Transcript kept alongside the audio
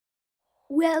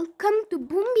Welcome to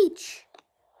Boom Beach.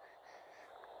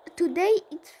 Today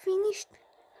it's finished.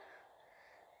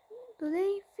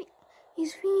 Today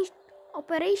is finished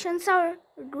Operation Sour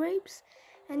Grapes,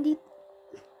 and it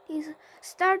is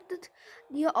started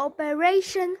the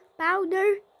Operation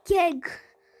Powder Keg.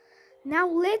 Now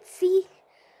let's see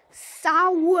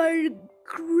sour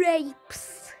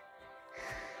grapes.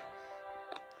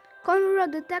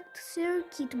 Conrad attacked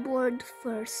circuit board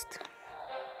first.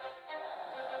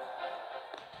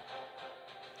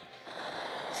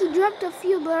 He dropped a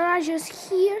few barrages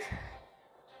here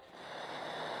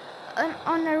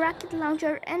on a rocket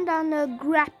launcher and on a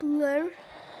grappler.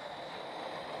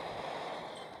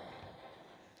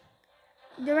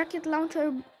 The rocket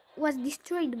launcher was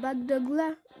destroyed, but the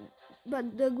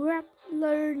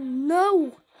grappler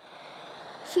no.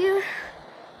 Here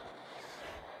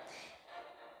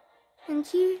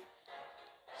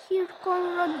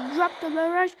Conrad dropped a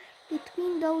barrage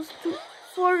between those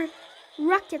four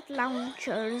rocket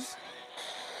launchers.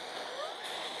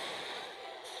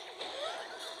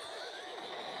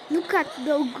 Look at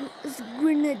those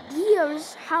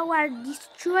grenadiers, how are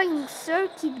destroying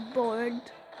circuit board.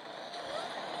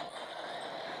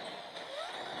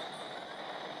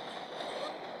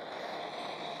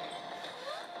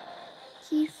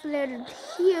 He flared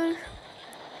here.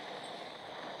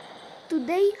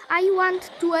 Today I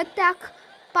want to attack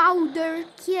Powder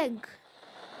Keg,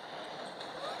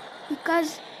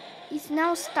 because it's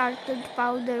now started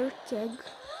Powder Keg.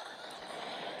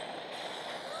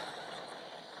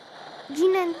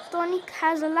 Gin and Tonic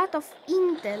has a lot of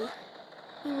intel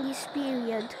in this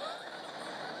period.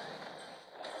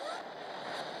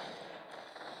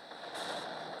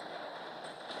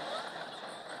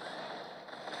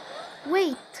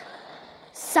 Wait,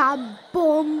 some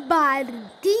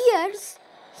bombardiers?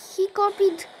 He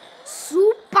copied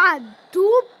Supa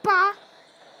Dupa?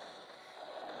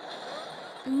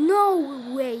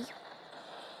 No way.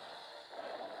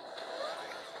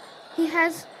 He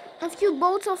has a few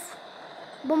boats of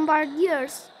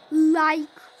bombardiers like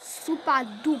Supa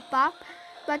Dupa,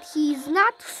 but he is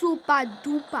not Supa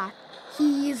Dupa.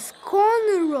 He is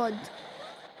Conrad.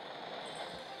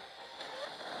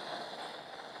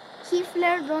 He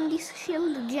flared on this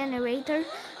shield generator.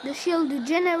 The shield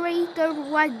generator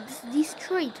was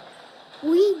destroyed.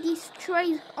 We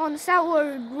destroyed on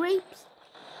sour grapes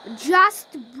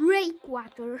just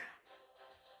breakwater.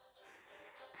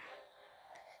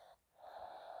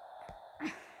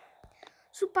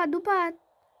 Supa Dupa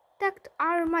attacked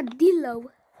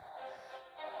Armadillo.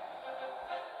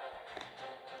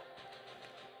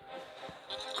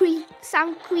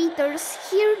 Some critters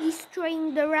here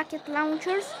destroying the rocket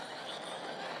launchers.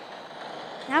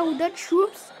 Now the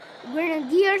troops,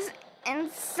 grenadiers,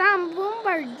 and some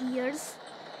bombardiers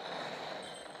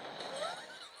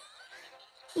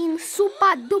in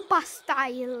Supa Dupa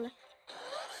style.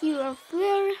 Here a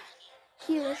flare,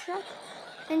 here a shot,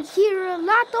 and here a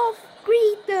lot of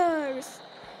critters.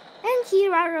 And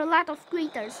here are a lot of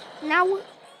critters. Now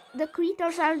the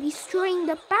critters are destroying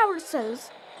the power cells.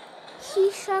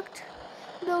 He shocked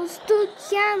those two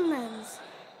cannons.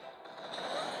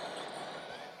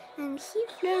 And he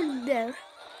flared there.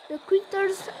 The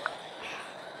critters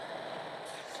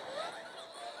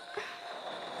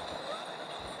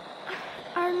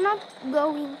are not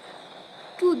going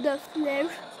to the flare.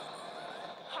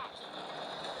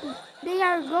 They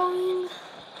are going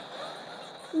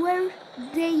where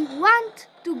they want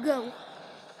to go.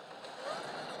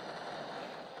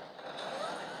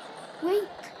 Wait,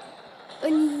 a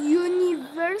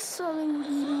universal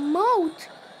remote.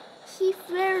 He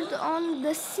flared on the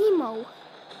Simo.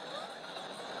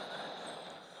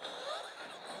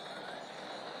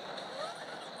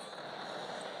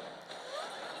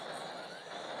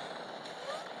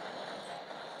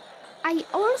 I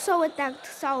also attacked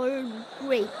sour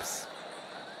grapes.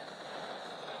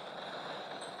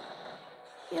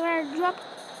 Here are dropped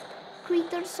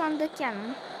critters on the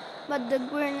cannon, but the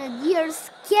grenadiers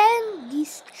can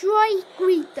destroy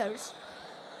critters.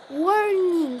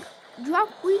 Warning, drop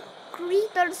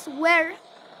critters where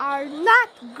are not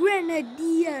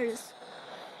grenadiers.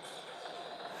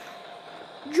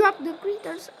 Drop the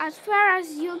critters as far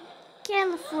as you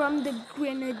can from the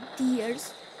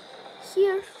grenadiers.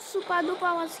 Here, Supa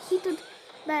Dupa was hit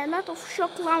by a lot of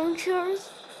shock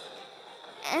launchers,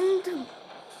 and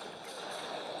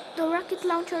the rocket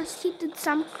launchers hit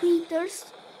some critters.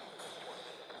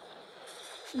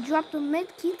 He dropped a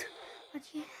medkit, but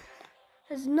he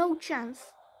has no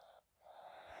chance.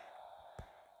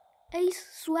 Ace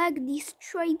Swag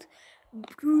destroyed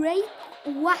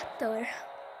breakwater.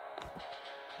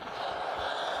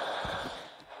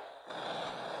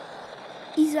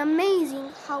 It's amazing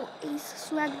how Ace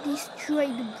Swag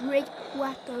destroyed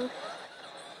Breakwater.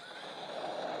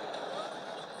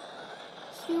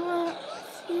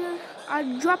 Here are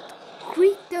dropped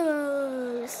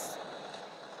critters.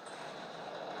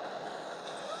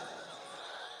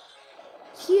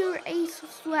 Here Ace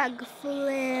Swag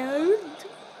flared.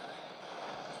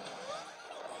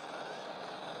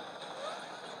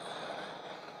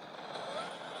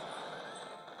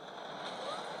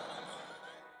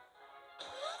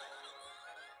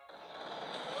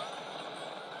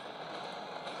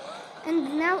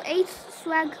 And now Ace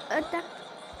Swag attacked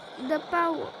the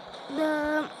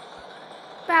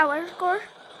power core.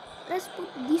 Let's put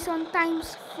this on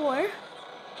 ×4.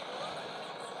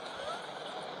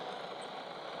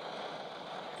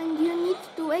 And you need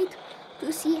to wait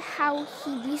to see how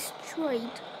he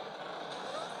destroyed.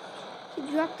 He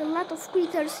dropped a lot of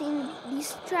critters in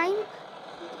this time,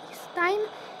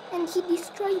 and he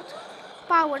destroyed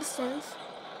power cells.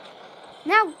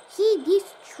 Now he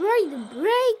destroyed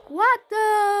Breakwater!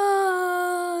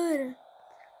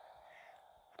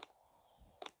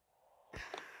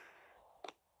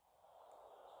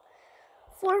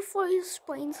 For voice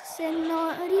points,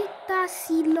 Senorita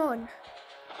Silon.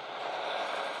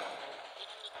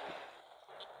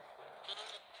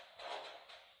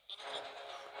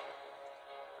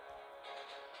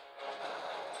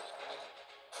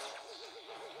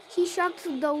 He shot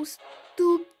those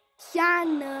 2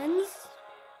 cannons.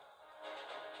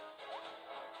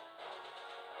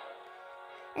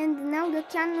 And now the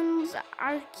cannons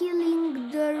are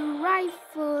killing the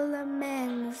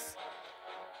riflemen.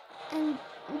 And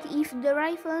if the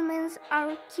riflemen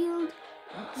are killed,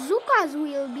 Zukas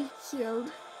will be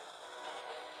killed.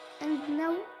 And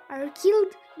now are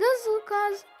killed the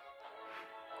Zukas.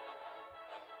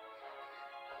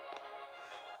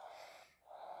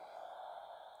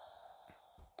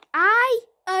 I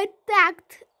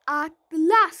attacked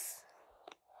Atlas.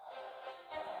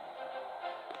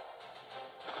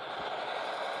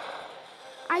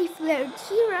 I flared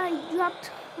here, I dropped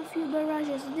a few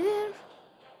barrages there.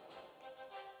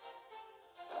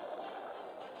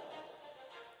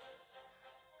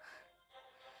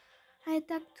 I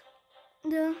attacked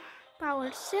the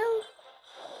power cell.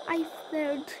 I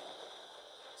flared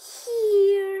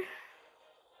here.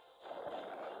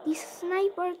 This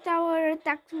sniper tower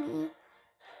attacked me.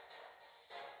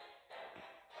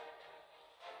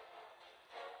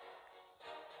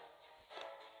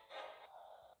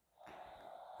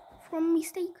 From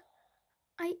mistake,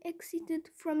 I exited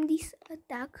from this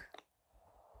attack.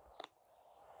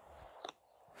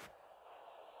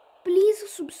 Please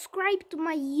subscribe to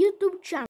my YouTube channel.